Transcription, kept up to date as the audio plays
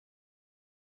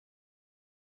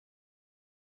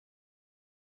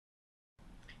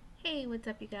Hey, what's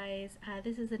up, you guys?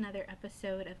 This is another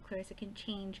episode of Clarissa Can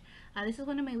Change. This is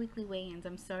one of my weekly weigh-ins.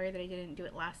 I'm sorry that I didn't do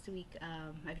it last week.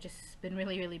 I've just been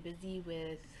really busy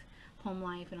with home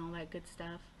life and all that good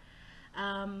stuff. So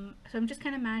I'm just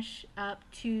kind of mash up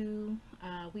two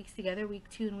weeks together, week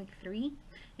 2 and week 3.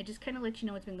 It just kind of lets you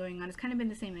know what's been going on. It's kind of been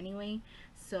the same anyway,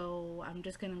 so I'm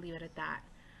just going to leave it at that.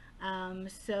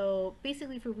 So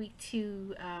basically for week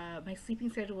 2, my sleeping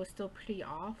schedule was still pretty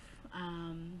off.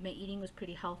 My eating was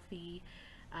pretty healthy.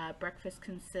 Breakfast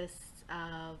consists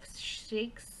of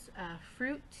shakes,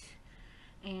 fruit,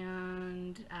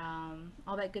 and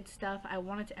all that good stuff. I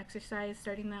wanted to exercise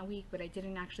starting that week, but I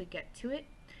didn't actually get to it.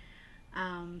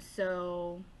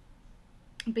 So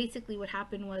basically what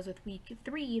happened was with week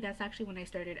 3, that's actually when I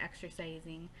started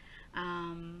exercising.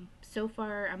 So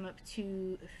far I'm up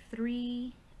to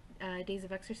 3 days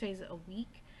of exercise a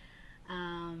week.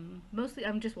 Mostly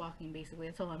I'm just walking, basically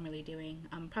that's all I'm really doing.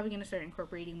 I'm probably going to start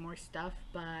incorporating more stuff,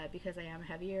 but because I am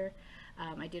heavier,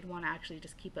 I did want to actually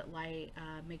just keep it light,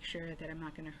 make sure that I'm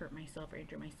not going to hurt myself or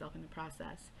injure myself in the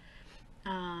process.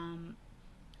 um,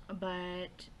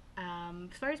 but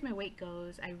as far as my weight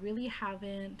goes, I really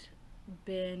haven't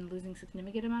been losing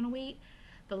significant amount of weight.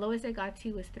 The lowest I got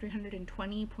to was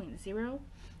 320.0.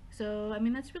 So I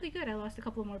mean that's really good. I lost a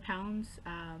couple more pounds.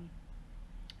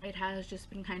 It has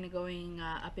just been kind of going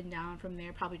up and down from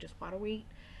there, probably just water weight.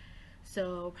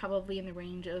 So probably in the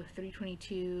range of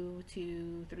 322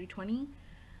 to 320.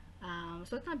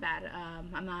 So it's not bad.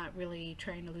 I'm not really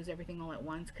trying to lose everything all at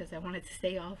once because I want it to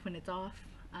stay off when it's off.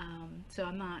 So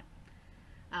I'm not.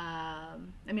 I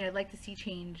mean, I'd like to see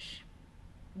change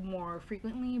more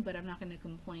frequently, but I'm not going to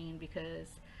complain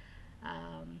because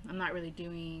I'm not really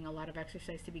doing a lot of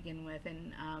exercise to begin with.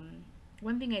 And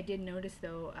one thing I did notice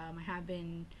though, I have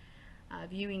been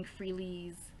viewing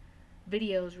Freely's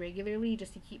videos regularly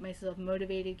just to keep myself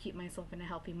motivated, keep myself in a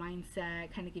healthy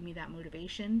mindset, kind of give me that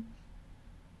motivation.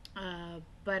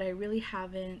 But I really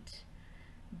haven't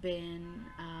been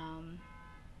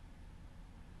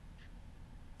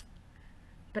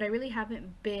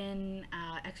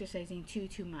exercising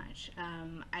too much.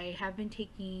 I have been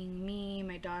taking me,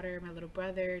 my daughter, my little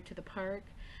brother to the park.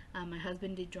 My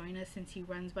husband did join us since he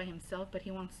runs by himself, but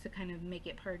he wants to kind of make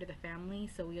it part of the family,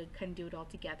 so we kind of do it all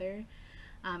together.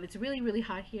 It's really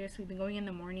hot here, so we've been going in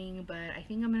the morning, but I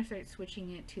think I'm gonna start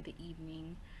switching it to the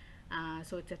evening.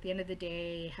 So it's at the end of the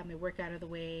day, have my work out of the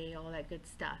way, all that good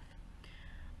stuff.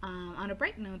 On a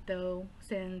bright note, though,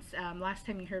 since last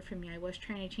time you heard from me, I was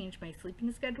trying to change my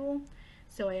sleeping schedule.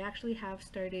 So I actually have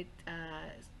started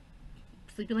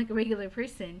sleeping like a regular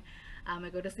person. I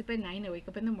go to sleep at 9, I wake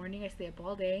up in the morning, I stay up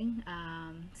all day.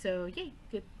 So, yay,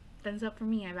 good thumbs up for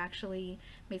me. I've actually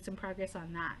made some progress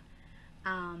on that.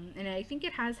 And I think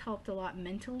it has helped a lot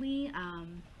mentally.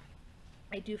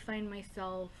 I do find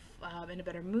myself in a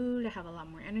better mood. I have a lot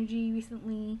more energy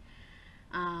recently.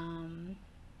 Um,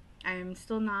 I'm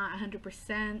still not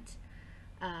 100%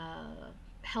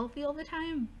 healthy all the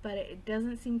time, but it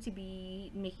doesn't seem to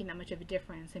be making that much of a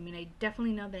difference. I mean, I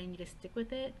definitely know that I need to stick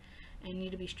with it. I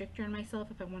need to be stricter on myself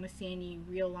if I want to see any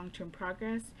real long-term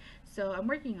progress. So I'm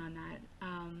working on that.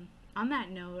 On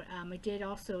that note, I did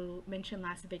also mention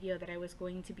last video that I was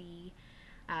going to be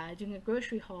doing a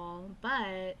grocery haul,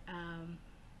 but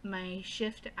my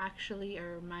shift actually,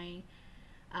 or my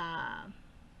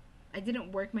I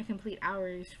didn't work my complete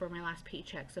hours for my last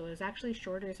paycheck, so it was actually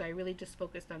shorter. So I really just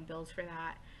focused on bills for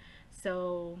that.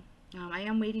 So I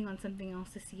am waiting on something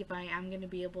else to see if I am going to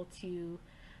be able to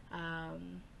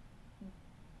um,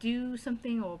 do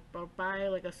something, or buy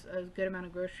like a good amount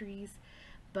of groceries.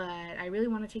 But I really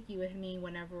want to take you with me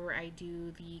whenever I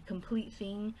do the complete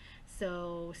thing.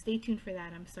 So stay tuned for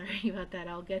that. I'm sorry about that.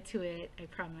 I'll get to it, I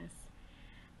promise.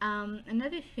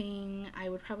 Another thing I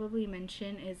would probably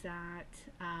mention is that,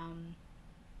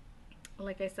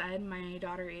 like I said, my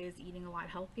daughter is eating a lot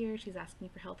healthier. She's asking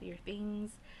me for healthier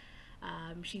things.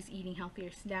 She's eating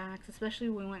healthier snacks, especially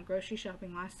when we went grocery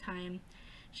shopping last time.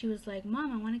 She was like,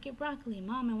 Mom, I want to get broccoli.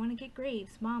 Mom, I want to get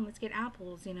grapes. Mom, let's get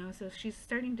apples, you know? So she's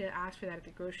starting to ask for that at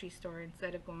the grocery store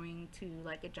instead of going to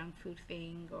like a junk food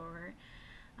thing, or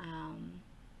um,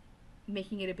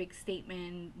 making it a big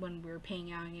statement when we're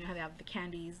paying out. You know how they have the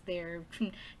candies there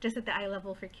just at the eye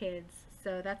level for kids.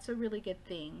 So that's a really good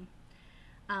thing.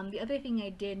 The other thing I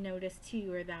did notice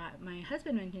too, or that my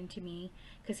husband mentioned to me,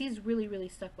 because he's really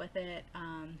stuck with it,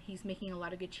 he's making a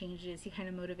lot of good changes. He kind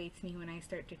of motivates me when I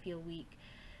start to feel weak.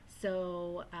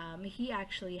 So he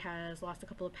actually has lost a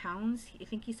couple of pounds. I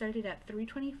think he started at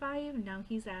 325, now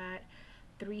he's at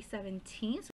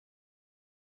 317. So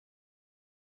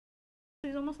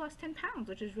he's almost lost 10 pounds,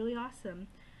 which is really awesome.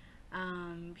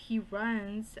 He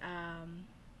runs.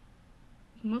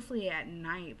 mostly at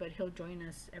night, but he'll join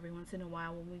us every once in a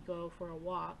while when we go for a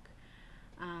walk.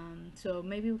 So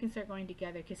maybe we can start going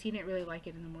together because he didn't really like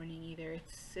it in the morning either.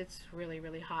 It's really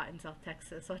really hot in South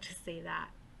Texas. I'll just say that.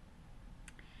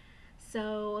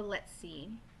 So let's see.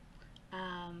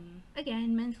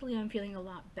 Again, mentally, I'm feeling a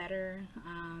lot better.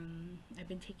 I've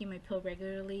been taking my pill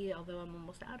regularly, although I'm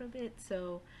almost out of it,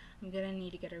 so I'm gonna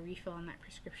need to get a refill on that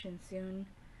prescription soon.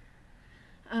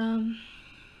 Um,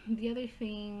 the other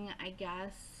thing, I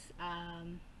guess,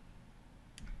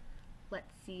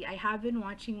 let's see, I have been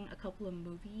watching a couple of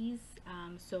movies,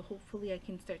 so hopefully I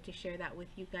can start to share that with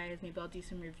you guys. Maybe I'll do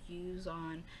some reviews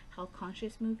on health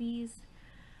conscious movies.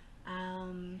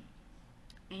 Um,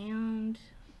 and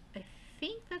I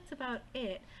think that's about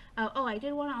it. Oh, I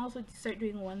did want to also start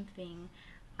doing one thing.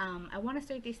 I want to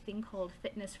start this thing called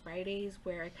Fitness Fridays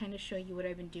where I kind of show you what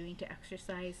I've been doing to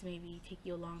exercise, maybe take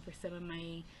you along for some of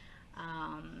my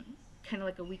kind of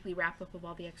like a weekly wrap up of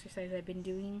all the exercise I've been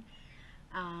doing,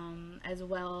 as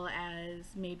well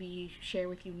as maybe share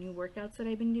with you new workouts that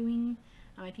I've been doing.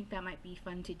 I think that might be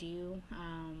fun to do.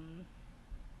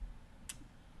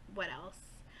 What else?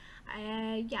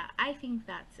 Yeah, I think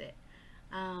that's it.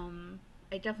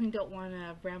 I definitely don't want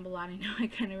to ramble on. I know I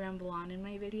kind of ramble on in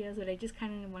my videos, but I just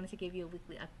kind of wanted to give you a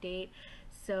weekly update.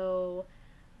 So,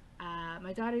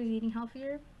 my daughter's eating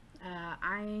healthier.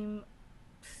 I'm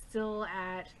still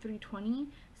at 320,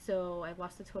 so I've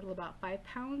lost a total about 5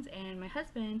 pounds, and my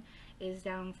husband is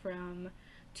down from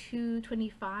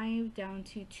 225 down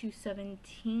to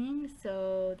 217,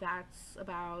 so that's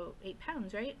about 8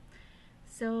 pounds, right?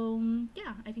 So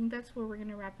yeah, I think that's where we're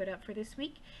gonna wrap it up for this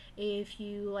week. If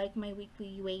you like my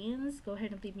weekly weigh-ins, go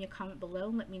ahead and leave me a comment below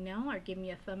and let me know, or give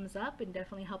me a thumbs up, and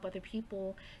definitely help other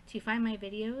people to find my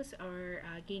videos, or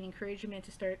gain encouragement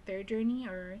to start their journey,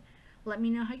 or let me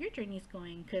know how your journey is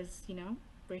going, because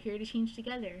we're here to change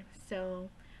together. So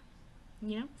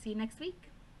see you next week.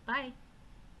 Bye.